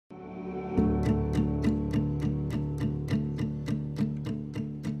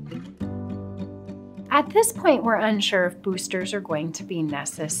At this point, we're unsure if boosters are going to be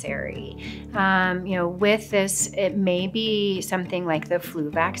necessary. With this, it may be something like the flu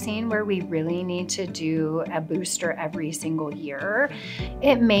vaccine where we really need to do a booster every single year.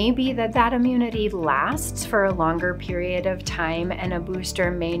 It may be that immunity lasts for a longer period of time and a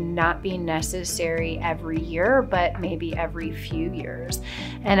booster may not be necessary every year, but maybe every few years.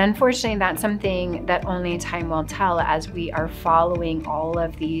 And unfortunately, that's something that only time will tell as we are following all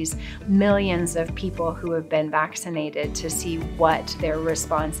of these millions of people who have been vaccinated to see what their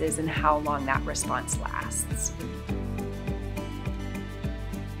response is and how long that response lasts.